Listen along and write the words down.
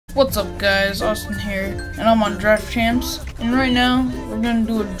What's up guys, Austin here, and I'm on Draft Champs, and right now, we're gonna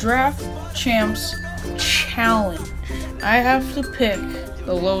do a Draft Champs challenge. I have to pick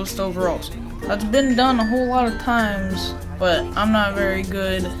the lowest overalls. That's been done a whole lot of times, but I'm not very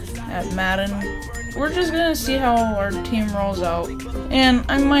good at Madden. We're just gonna see how our team rolls out, and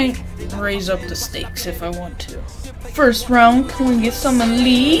I might raise up the stakes if I want to. First round, can we get some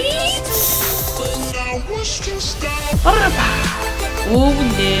elites? Oh, we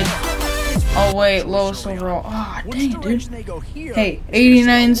did. Oh wait, lowest overall. Ah, oh, dang, dude. Hey,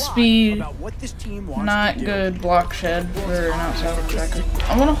 89 speed. Not good. Block shed for an outside linebacker.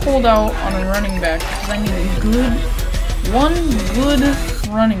 I want to hold out on a running back because I need one good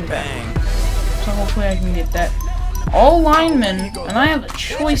running back. So hopefully I can get that. All linemen, and I have a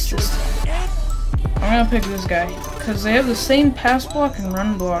choice this time. I'm gonna pick this guy because they have the same pass block and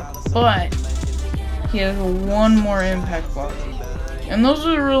run block, but he has one more impact block. And those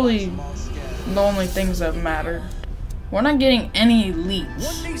are really the only things that matter. We're not getting any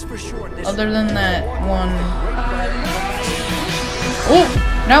elites other than that one. Oh,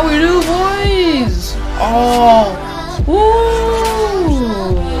 now we do, boys! Oh,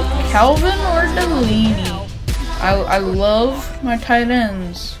 ooh, Calvin or Delaney. I love my tight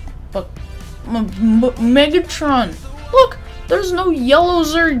ends, but Megatron. Look, there's no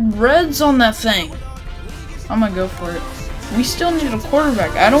yellows or reds on that thing. I'm gonna go for it. We still need a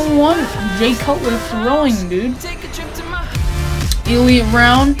quarterback. I don't want Jay Cutler throwing, dude. Elite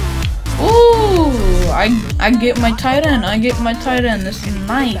round. Ooh, I get my tight end. I get my tight end. This is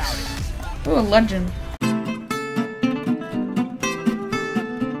nice. Ooh, a legend.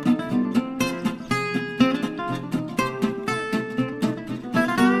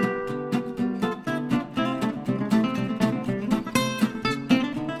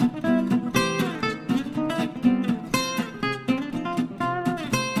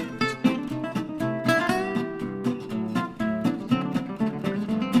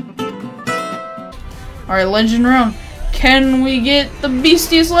 Alright, legend round. Can we get the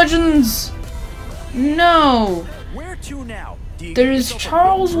beastiest legends? No. There's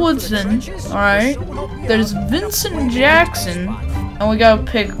Charles Woodson. Alright. There's Vincent Jackson. And we gotta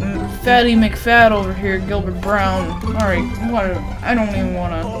pick Fatty McFad over here, Gilbert Brown. Alright, what? I don't even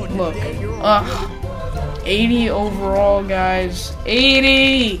wanna look. Ugh. 80 overall, guys.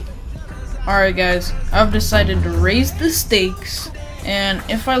 80! Alright, guys. I've decided to raise the stakes. And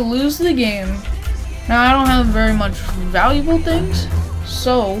if I lose the game, now, I don't have very much valuable things,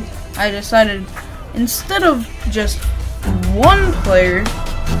 so I decided instead of just one player,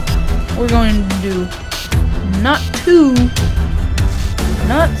 we're going to do not 2,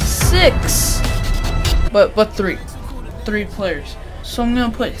 not 6, but 3. 3 players. So I'm going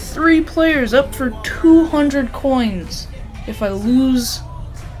to put 3 players up for 200 coins if I lose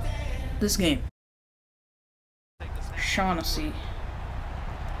this game. Shaughnessy.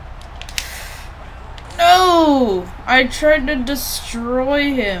 No! I tried to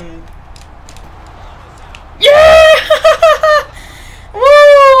destroy him. Yeah!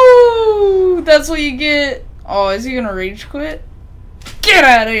 Woo! That's what you get. Oh, is he gonna rage quit? Get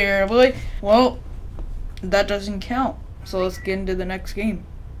out of here, boy. Well, that doesn't count. So let's get into the next game.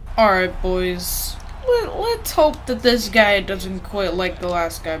 Alright, boys. Let's hope that this guy doesn't quit like the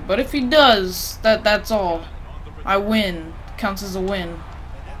last guy. But if he does, that's all. I win. Counts as a win.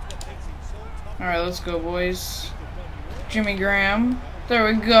 Alright, let's go, boys. Jimmy Graham. There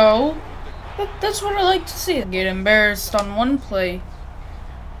we go. That's what I like to see. Get embarrassed on one play.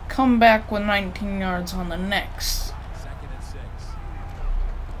 Come back with 19 yards on the next.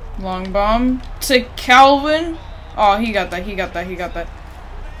 Long bomb to Calvin. Oh, he got that. He got that. He got that.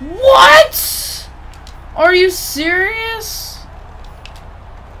 What? Are you serious?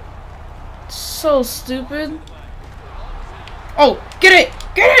 So stupid. Oh, get it.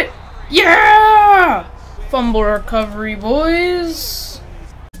 Get it. Yeah! Fumble recovery, boys.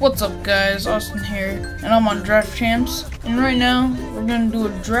 What's up, guys? Austin here, and I'm on Draft Champs. And right now, we're gonna do a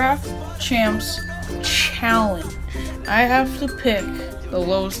Draft Champs challenge. I have to pick the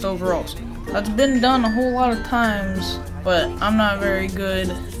lowest overalls. That's been done a whole lot of times, but I'm not very good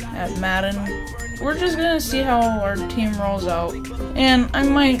at Madden. We're just gonna see how our team rolls out, and I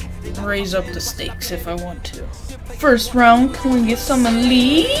might raise up the stakes if I want to. First round, can we get some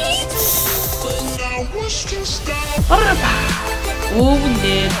elites? Oh, we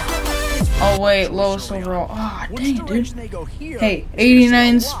did. Oh wait, lowest overall. Ah, oh, dang, dude. Hey,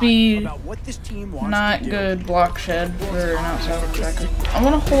 89 speed. Not good. Block shed for an outside linebacker. I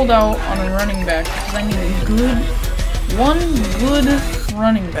want to hold out on a running back because I need one good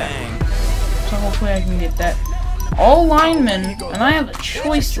running back. So hopefully I can get that. all linemen, and I have a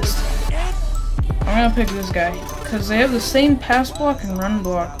choice this time. I'm gonna pick this guy, because they have the same pass block and run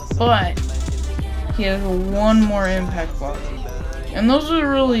block, but he has one more impact block. And those are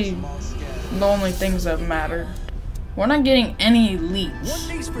really the only things that matter. We're not getting any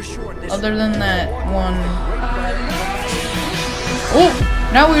elites, other than that one. Oh,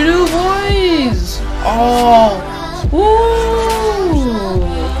 now we do, boys! Oh, ooh,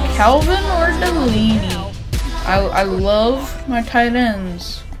 Calvin or Delaney? I love my tight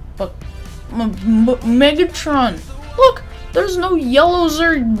ends, but Megatron, look, there's no yellows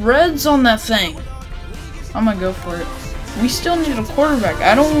or reds on that thing. I'm gonna go for it. We still need a quarterback.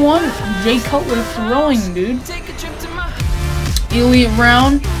 I don't want Jay Cutler throwing, dude. Elite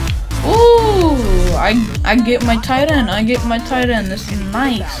round. Ooh, I get my tight end. I get my tight end. This is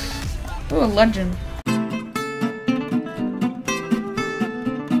nice. Ooh, a legend.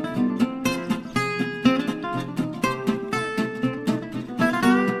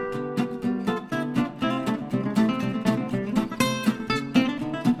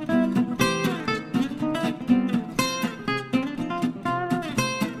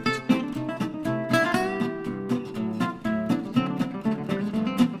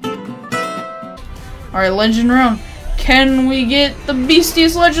 Alright, legend round. Can we get the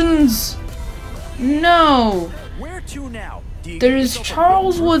beastiest legends? No. There's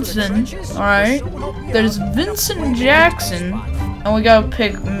Charles Woodson, alright. There's Vincent Jackson. And we gotta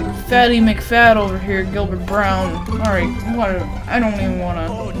pick Fatty McFad over here, Gilbert Brown. Alright, whatever. I don't even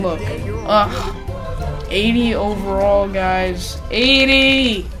wanna look. Ugh. 80 overall, guys.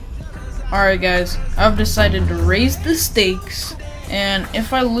 80! Alright, guys. I've decided to raise the stakes. And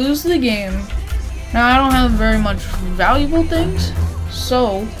if I lose the game, now, I don't have very much valuable things,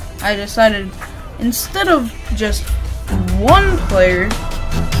 so I decided instead of just one player,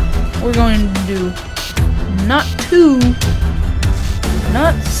 we're going to do not 2,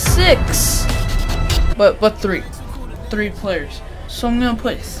 not 6, but 3. 3 players. So I'm going to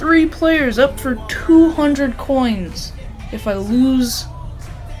put 3 players up for 200 coins if I lose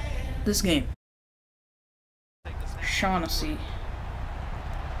this game. Shaughnessy.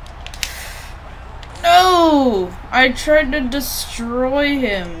 No! I tried to destroy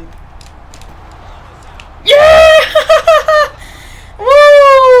him. Yeah!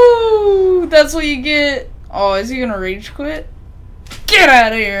 Woo! That's what you get. Oh, is he gonna rage quit? Get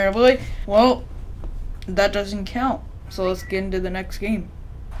out of here, boy. Well, that doesn't count. So let's get into the next game.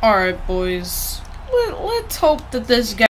 Alright, boys. Let's hope that this guy